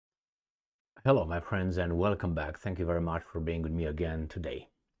Hello, my friends, and welcome back. Thank you very much for being with me again today.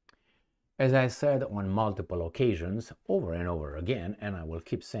 As I said on multiple occasions, over and over again, and I will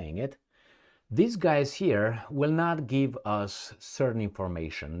keep saying it, these guys here will not give us certain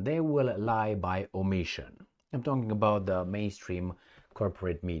information. They will lie by omission. I'm talking about the mainstream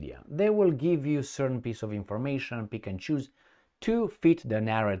corporate media. They will give you certain piece of information, pick and choose, to fit the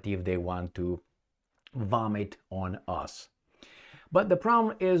narrative they want to vomit on us. But the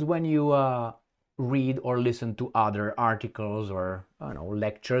problem is when you read or listen to other articles or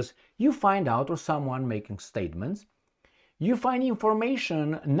lectures, you find out, or someone making statements, you find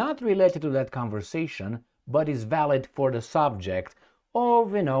information not related to that conversation, but is valid for the subject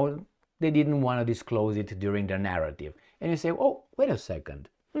of, they didn't want to disclose it during their narrative. And you say, oh, wait a second.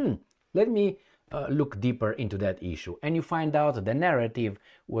 Let me look deeper into that issue. And you find out that the narrative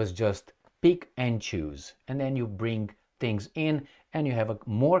was just pick and choose. And then you bring things in and you have a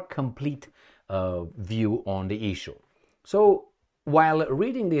more complete view on the issue. So while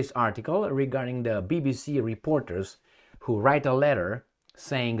reading this article regarding the BBC reporters who write a letter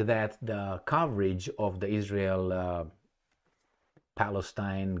saying that the coverage of the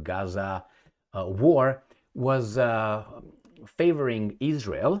Israel-Palestine, Gaza war was favoring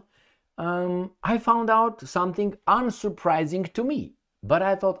Israel, I found out something unsurprising to me, but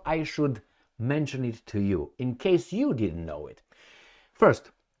I thought I should mention it to you in case you didn't know it. First,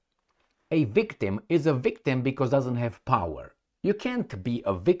 a victim is a victim because doesn't have power. You can't be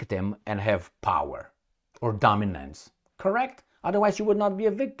a victim and have power or dominance, correct? Otherwise you would not be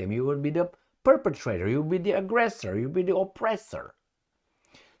a victim. You would be the perpetrator, you would be the aggressor, you would be the oppressor.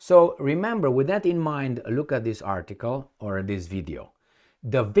 So remember, with that in mind, look at this article or this video.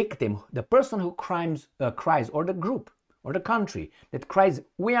 The victim, the person who cries, or the group or the country that cries,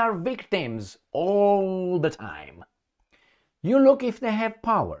 we are victims all the time. You look if they have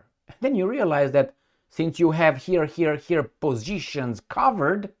power. Then you realize that since you have here positions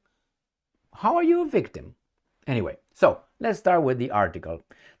covered, how are you a victim? Anyway, so let's start with the article.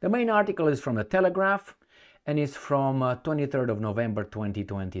 The main article is from the Telegraph and is from 23rd of November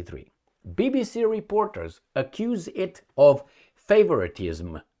 2023. BBC reporters accuse it of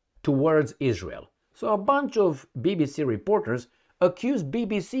favoritism towards Israel. So a bunch of BBC reporters accuse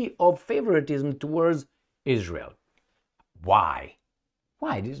BBC of favoritism towards Israel. Why?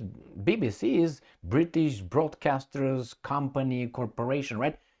 Why? This BBC is British Broadcasters Company Corporation,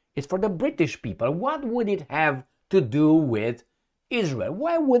 right? It's for the British people. What would it have to do with Israel?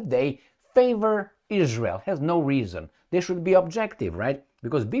 Why would they favor Israel? Has no reason. They should be objective, right?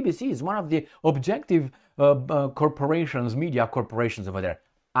 Because BBC is one of the objective corporations, media corporations over there.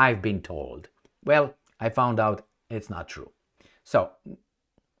 I've been told. Well, I found out it's not true. So,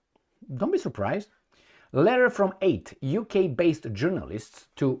 don't be surprised. Letter from 8 UK-based journalists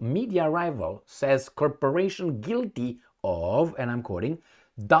to media rival says corporation guilty of, and I'm quoting,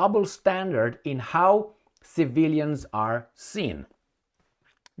 double standard in how civilians are seen.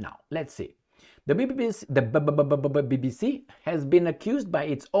 Now, let's see. The BBC has been accused by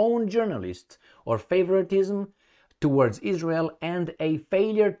its own journalists of favoritism towards Israel and a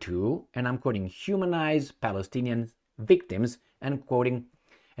failure to, and I'm quoting, humanize Palestinian victims, and quoting,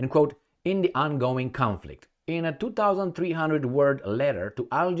 and quote, in the ongoing conflict. In a 2,300-word letter to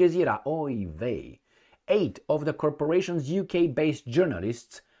Al Jazeera, oy vey, 8 of the corporation's UK-based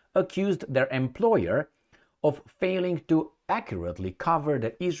journalists accused their employer of failing to accurately cover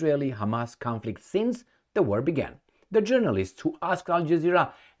the Israeli-Hamas conflict since the war began. The journalists who asked Al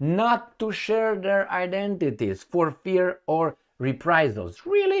Jazeera not to share their identities for fear or reprisals.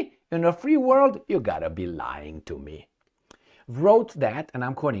 Really? In a free world? You gotta be lying to me. Wrote that, and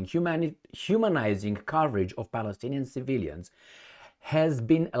I'm quoting, humanizing coverage of Palestinian civilians has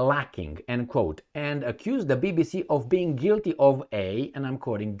been lacking, end quote, and accused the BBC of being guilty of a, and I'm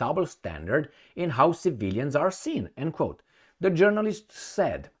quoting, double standard in how civilians are seen, end quote. The journalist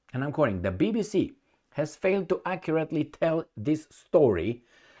said, and I'm quoting, the BBC has failed to accurately tell this story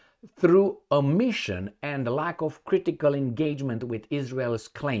through omission and lack of critical engagement with Israel's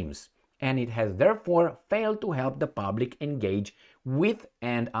claims, and it has therefore failed to help the public engage with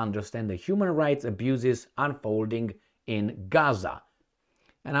and understand the human rights abuses unfolding in Gaza.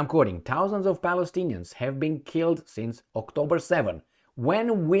 And I'm quoting, thousands of Palestinians have been killed since October 7.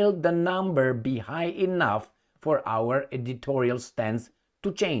 When will the number be high enough for our editorial stance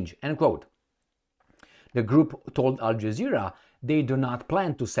to change? End quote. The group told Al Jazeera they do not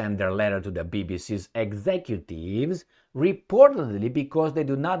plan to send their letter to the BBC's executives, reportedly because they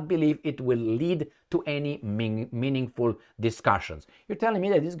do not believe it will lead to any meaningful discussions. You're telling me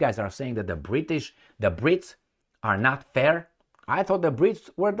that these guys are saying that the Brits are not fair? I thought the Brits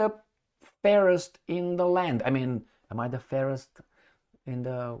were the fairest in the land. I mean, am I the fairest in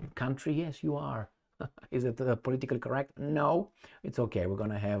the country? Yes, you are. Is it politically correct? No, it's okay. We're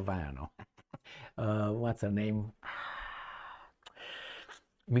gonna have, I don't know, what's her name?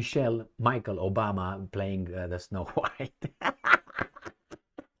 Michael Obama playing the Snow White.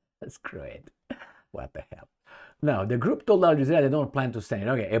 Screw it. What the hell? Now, the group told Al Jazeera they don't plan to send it.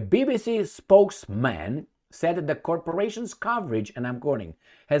 Okay, a BBC spokesman said that the corporation's coverage, and I'm quoting,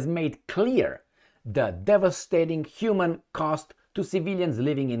 has made clear the devastating human cost to civilians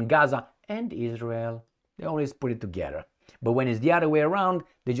living in Gaza and Israel. They always put it together. But when it's the other way around,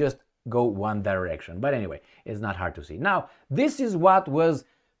 they just go one direction. But anyway, it's not hard to see. Now, this is what was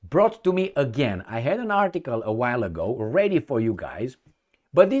brought to me again. I had an article a while ago ready for you guys,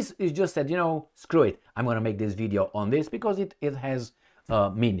 but this is just said, you know, screw it. I'm going to make this video on this because it has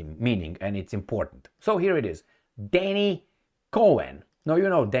meaning and it's important. So here it is. Danny Cohen. Now, you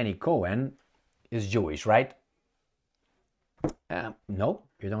know Danny Cohen is Jewish, right? No,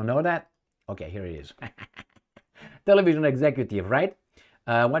 you don't know that? Okay, here it is. Television executive, right?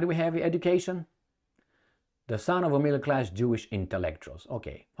 What do we have? Education? The son of a middle-class Jewish intellectuals.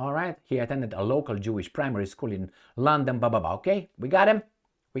 Okay, all right. He attended a local Jewish primary school in London, blah, blah, blah. Okay, we got him.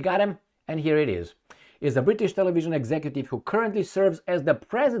 We got him. And here it is. Is a British television executive who currently serves as the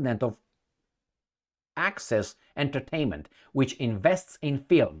president of Access Entertainment, which invests in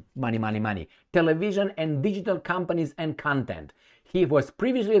film, money, television and digital companies and content. He was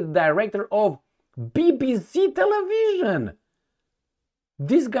previously the director of BBC Television.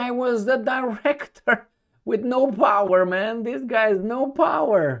 This guy was the director with no power, man. This guy has no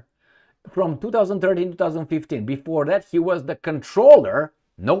power. From 2013 to 2015. Before that, he was the controller.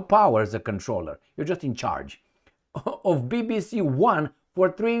 No power as a controller. You're just in charge. Of BBC One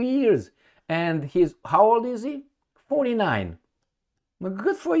for 3 years. And he's, how old is he? 49. Well,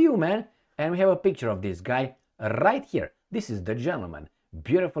 good for you, man. And we have a picture of this guy right here. This is the gentleman.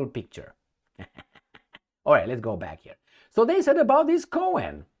 Beautiful picture. All right, let's go back here. So they said about this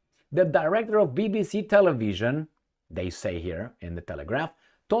Cohen, the director of BBC Television, they say here in the Telegraph,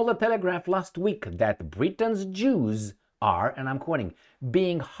 told the Telegraph last week that Britain's Jews are, and I'm quoting,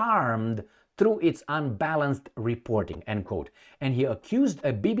 being harmed through its unbalanced reporting, end quote. And he accused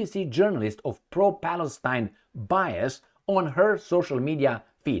a BBC journalist of pro-Palestine bias on her social media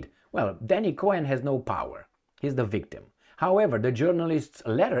feed. Well, Danny Cohen has no power. He's the victim. However, the journalist's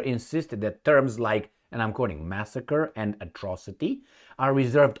letter insisted that terms like, and I'm quoting, massacre and atrocity are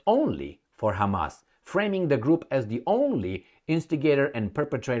reserved only for Hamas, framing the group as the only instigator and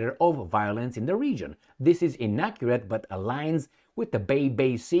perpetrator of violence in the region. This is inaccurate but aligns with the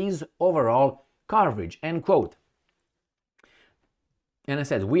BBC's overall coverage, end quote. And it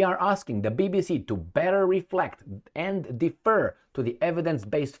says, we are asking the BBC to better reflect and defer to the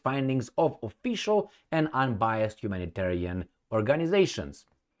evidence-based findings of official and unbiased humanitarian organizations.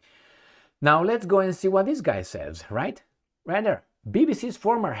 Now let's go and see what this guy says, right? Right there. BBC's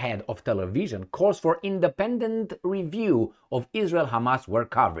former head of television calls for independent review of Israel-Hamas war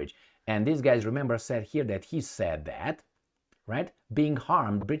coverage. And these guys, remember, said here that he said that, right? Being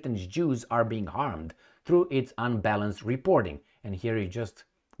harmed, Britain's Jews are being harmed through its unbalanced reporting. And here he just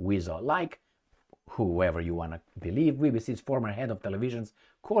weasel, like whoever you want to believe. BBC's former head of television's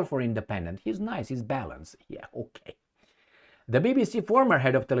call for independent. He's nice, he's balanced. Yeah, okay. The BBC former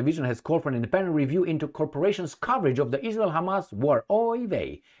head of television has called for an independent review into corporation's coverage of the Israel-Hamas war, oy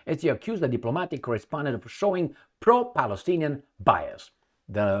vey, as he accused the diplomatic correspondent of showing pro-Palestinian bias.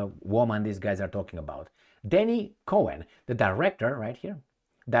 The woman these guys are talking about. Danny Cohen, the director, right here,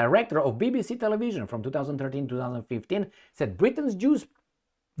 director of BBC Television from 2013 to 2015, said Britain's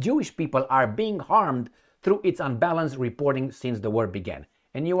Jewish people are being harmed through its unbalanced reporting since the war began.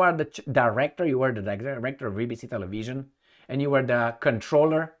 And you are the director, you are the director of BBC Television, and you were the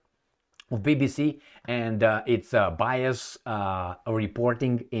controller of BBC and its bias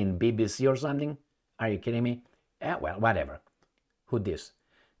reporting in BBC or something? Are you kidding me? Well, whatever. Who this?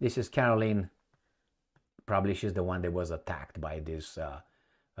 This is Caroline. Probably she's the one that was attacked by this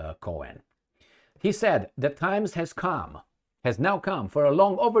Cohen. He said, the times has now come for a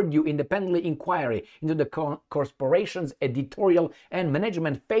long overdue independent inquiry into the corporation's editorial and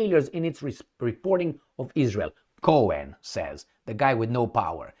management failures in its reporting of Israel. Cohen says, the guy with no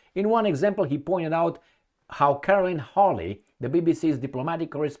power. In one example, he pointed out how Caroline Hawley, the BBC's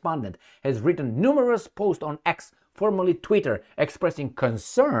diplomatic correspondent, has written numerous posts on X, formerly Twitter, expressing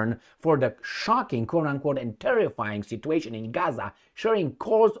concern for the shocking, quote-unquote, and terrifying situation in Gaza, sharing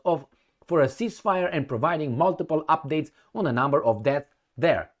calls for a ceasefire and providing multiple updates on the number of deaths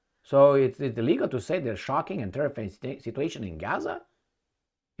there. So it's illegal to say the shocking and terrifying situation in Gaza?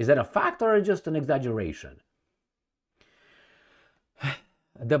 Is that a fact or just an exaggeration?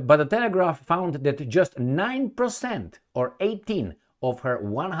 But the Telegraph found that just 9% or 18 of her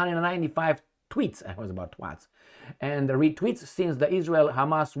 195 tweets, I was about twats, and retweets since the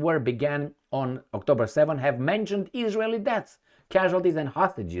Israel-Hamas war began on October 7 have mentioned Israeli deaths, casualties and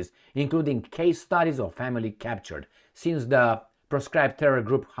hostages, including case studies of family captured. Since the proscribed terror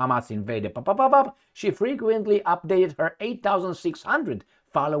group Hamas invaded, she frequently updated her 8,600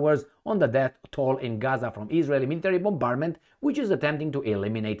 followers on the death toll in Gaza from Israeli military bombardment, which is attempting to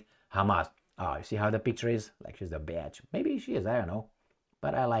eliminate Hamas. Oh, you see how the picture is? Like she's a bitch. Maybe she is, I don't know.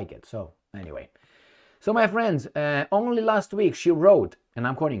 But I like it. So, anyway. So, my friends, only last week she wrote, and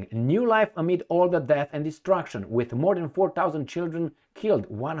I'm quoting, "New life amid all the death and destruction, with more than 4,000 children killed,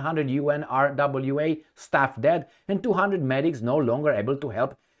 100 UN RWA staff dead, and 200 medics no longer able to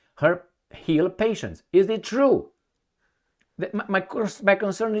help her heal patients." Is it true? My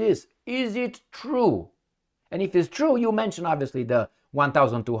concern is it true? And if it's true, you mentioned obviously the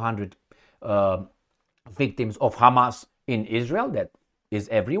 1,200 victims of Hamas in Israel, that is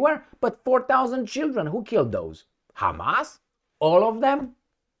everywhere, but 4,000 children, who killed those? Hamas? All of them?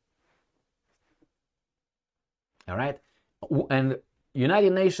 All right. And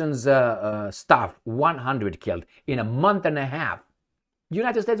United Nations staff, 100 killed in a month and a half. The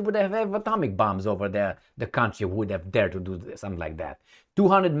United States would have atomic bombs over there. The country would have dared to do something like that.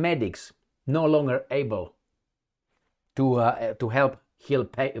 200 medics no longer able to help heal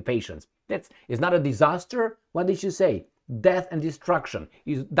patients. Is not a disaster? What did you say? Death and destruction.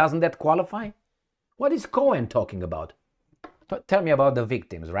 Doesn't that qualify? What is Cohen talking about? Tell me about the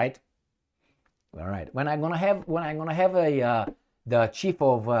victims, right? All right. When I'm gonna have the chief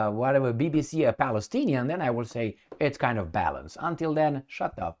of whatever BBC a Palestinian, then I will say it's kind of balanced. Until then,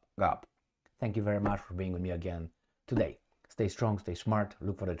 shut up. Thank you very much for being with me again today. Stay strong, stay smart,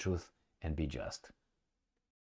 look for the truth, and be just.